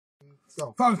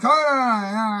So, from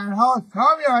Tony host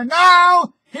Tommy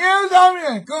now, here's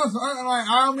Tommy. Goes like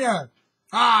I'm here.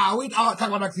 We talk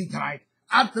about NXT tonight.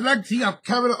 At the NXT of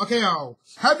Kevin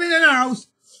Owens have been announced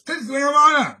since Ring of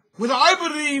Honor, which I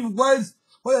believe was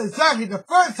exactly the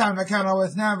first time that Kevin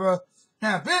Owens never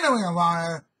been in Ring of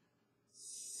Honor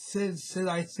since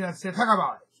I talk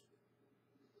about it.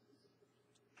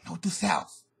 Note to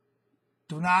self.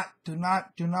 Do not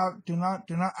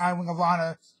add Ring of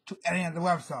Honor to any of the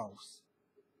websites.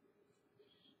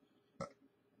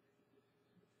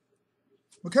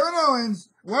 But Kevin Owens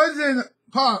wasn't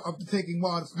part of the Taking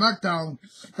Raw SmackDown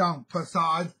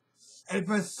facade, a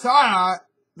facade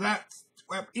that's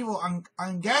where people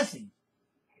are guessing.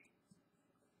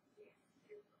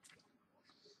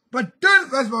 But during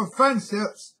the festival of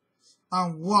friendships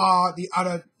on Raw the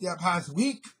past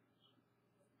week,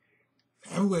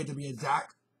 everywhere to be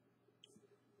exact,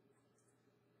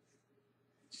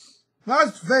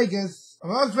 Las Vegas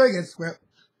script.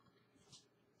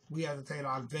 We have to take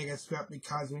Las Vegas script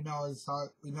because we know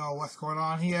what's going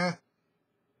on here.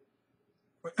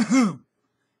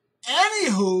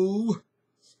 Anywho,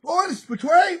 Owens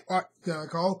betrayed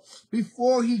Jericho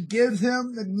before he gives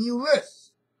him the new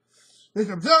list.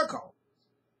 List of Jericho.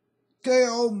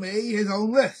 KO made his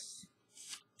own list.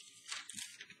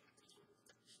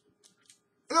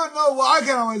 I don't know why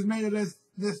Kevin Owens made a list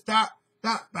that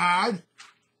bad.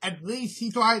 At least he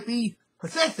tried to be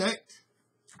pacific.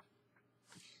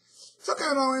 So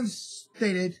Kevin Owens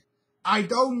stated, I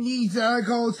don't need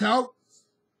Jericho's help.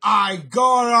 I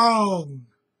go alone.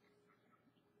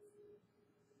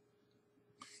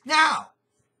 Now,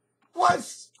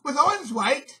 was Owens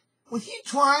right? Was he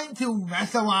trying to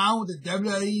mess around with the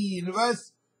WWE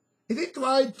universe? Is he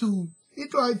trying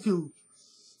to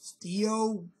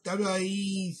steal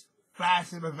WWE's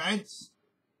flagship events?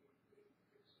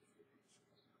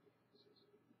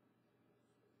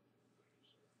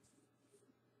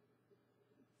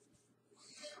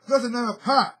 Just another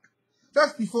pack.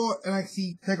 Just before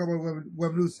NXT TakeOver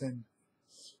Revolution,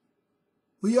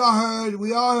 we all heard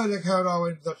that Kevin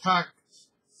Owens attack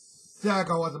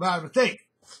Jericho was a bad mistake.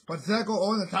 But Jericho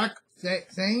Owens attacked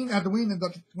saying after winning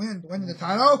the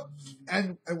title,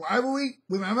 and a rivalry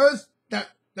remembers that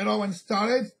Owens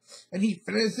started and he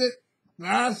finished it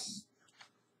last.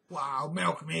 Wow,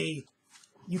 milk me.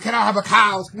 You cannot have a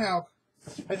cow's milk.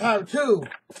 I have two.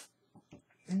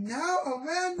 And now a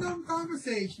random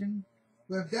conversation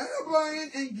with Daniel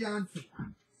Bryan and John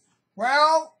Cena.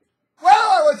 Well,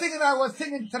 I was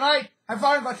thinking tonight I'm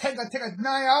finally going to take a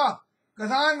night off.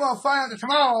 Because I'm going to find out that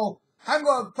tomorrow I'm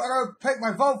going to take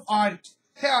my vote on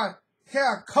Kara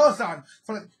Coulson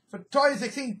for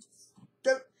 2016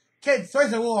 Kids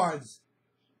Choice Awards.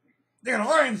 They're going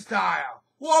to learn style.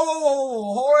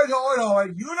 Whoa,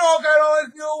 hold. You know Kevin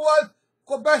Owens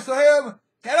was best for him.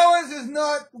 Kevin Owens is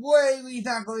not he's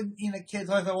not going in the Kids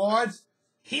Choice Awards.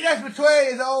 He just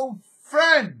betrayed his own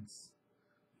friends.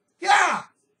 Yeah,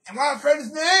 and what are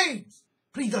friends' names?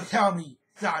 Please don't tell me,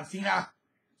 John Cena.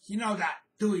 You know that,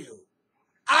 do you?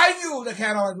 I knew that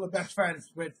Kevin Owens were best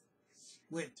friends with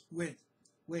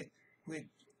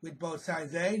both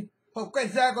sides, eh? But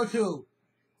Chris Jericho too.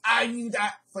 I knew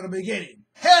that from the beginning.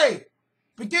 Hey,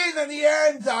 beginning and the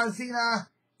end, John Cena.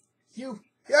 You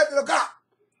have to look up.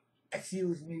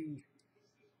 Excuse me.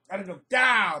 I had to look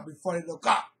down before they look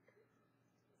up.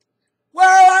 Well,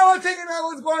 I was thinking I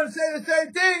was going to say the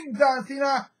same thing, John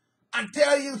Cena,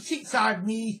 until you cheat-sided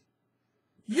me.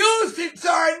 You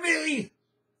cheat-sided me!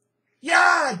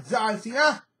 Yeah, John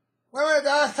Cena. Remember the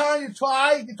last time you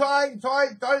tried to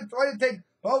take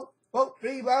both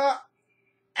Reba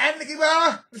and Nikki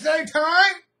Bella at the same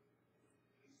time?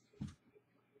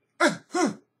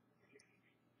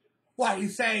 What are you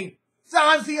saying?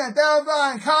 John Cena, Daniel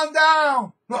Bryan, calm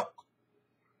down. Look,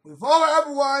 we've all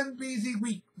everyone busy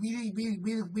week.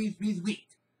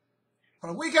 For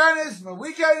the weekend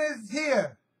is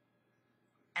here.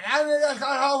 And I just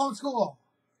got home from school.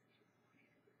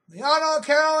 We all know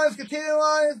Kevin Owens continuing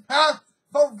on his path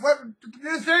for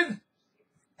tradition.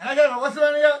 And I got what's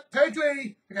around here,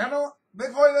 territory. I know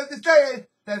before this day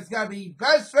that's gotta be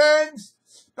best friends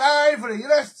vying for the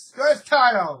US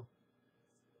title.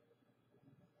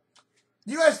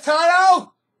 US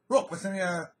title? Look, listen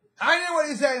here. I know what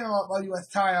you're saying about US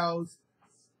titles,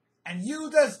 and you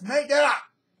just make that up.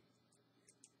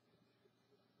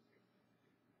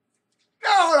 Now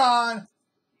hold on.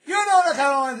 You know that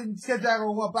Kevin Owens didn't get that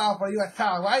or about for the US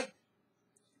title, right?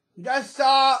 We just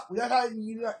saw the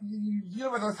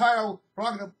Universal title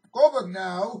belonging to Goldberg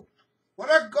now. What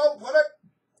a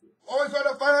always trying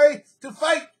to find a way to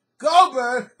fight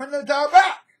Goldberg from the title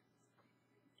back.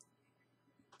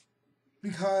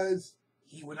 Because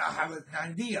he would not have an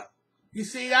idea. You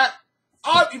see that?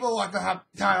 All people want to have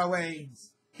title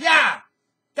reigns. Yeah,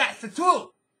 that's the truth.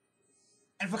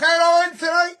 And for Kevin Owens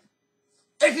tonight,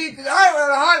 it's either the highway or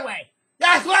the highway.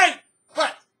 That's right.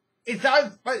 But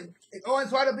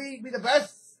Owens want to be the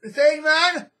best, the same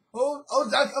man.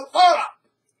 Who's that's a follow-up.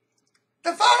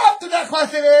 The follow-up to that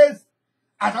question is,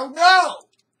 I don't know.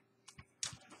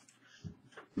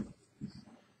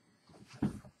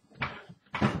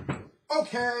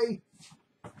 Okay.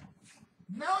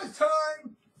 Now it's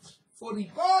time for the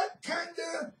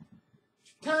bartender,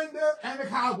 and the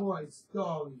Cowboys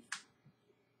story.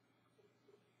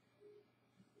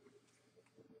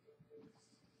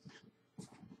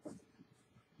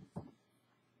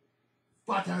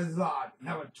 Bartender's Lot,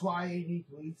 number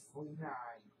 28349.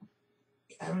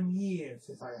 7 years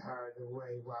since I heard the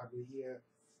word rivalry here.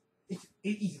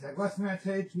 It's a Western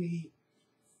territory.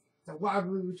 The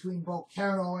rivalry between both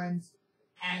Kevin Owens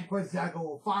and Chris Jericho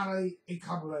will finally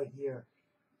come right here.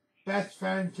 Best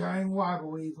friends during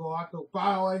rivalry go out to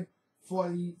battling for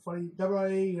the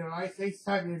WWE United States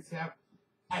Championship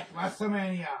at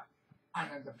WrestleMania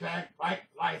under the big bright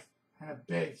lights in a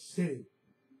big city.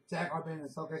 Jericho been in the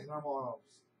Celebration Memorials.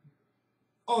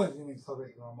 Always been in the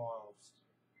Celebration Memorials.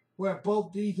 Where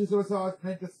both these two superstars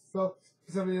make the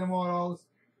Celebration Memorials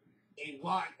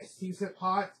a secret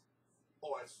part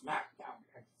or a SmackDown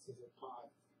secret part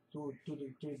to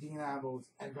the Dean Ambrose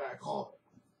and Barry Corbin.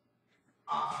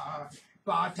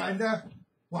 Bartender,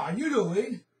 what are you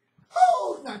doing?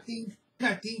 Oh, nothing.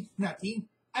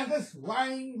 I'm just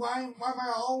writing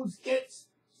my own skits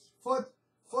for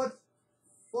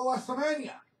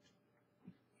WrestleMania.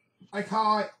 I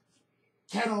call it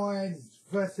Kevin Owens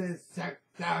versus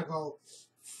Jericho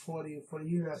for the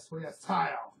US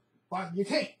title. But you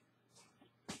think?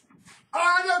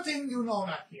 I don't think you know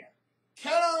that yet.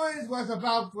 Kevin Owens was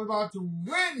about to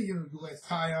win the US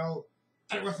title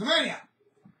at WrestleMania.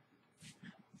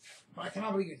 But I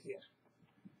cannot believe it here.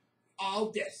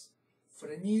 All this for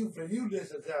the new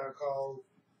list of Jericho,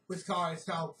 which calls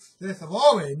itself the list of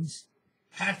Owens,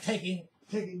 have taken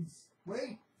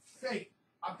great stake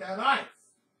of their life.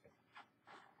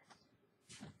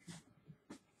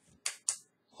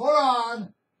 Hold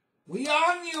on. We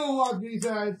all knew what we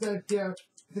said here,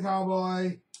 the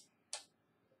Cowboy.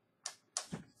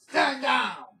 Stand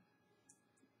down.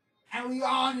 And we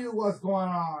all knew what's going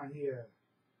on here.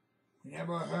 We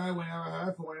never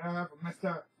heard from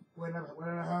Mr. We never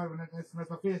heard when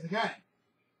Mr. Fierce again.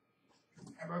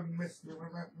 Ever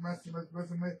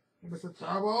Mr.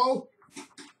 Turbo?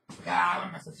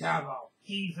 Yeah, Mr. Turbo.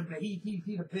 He's the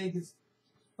biggest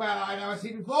fella I've ever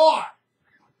seen before.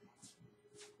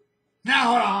 Now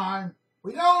hold on.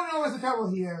 We don't know Mr.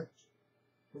 Turbo here.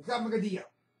 We've got to make a deal.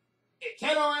 If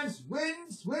Kevin Owens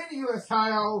wins the US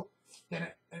title, then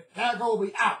Jericho will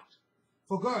be out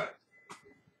for good.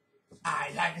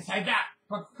 I'd like to say that,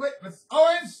 but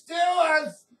Owens still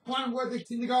has one worthy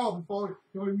thing to go before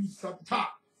he reaches up the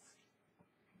top.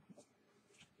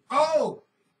 Oh,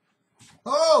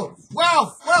 well,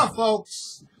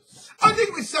 folks. I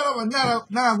think we set up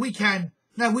another weekend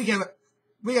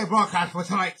broadcast for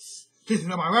tonight's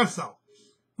Disney on my website.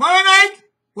 Monday night,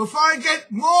 we'll finally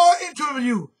get more into the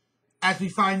review as we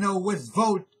find out which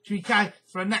vote to be cast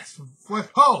for the next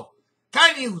poll.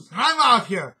 Kind news, and I'm out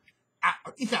here.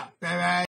 Peace out, baby.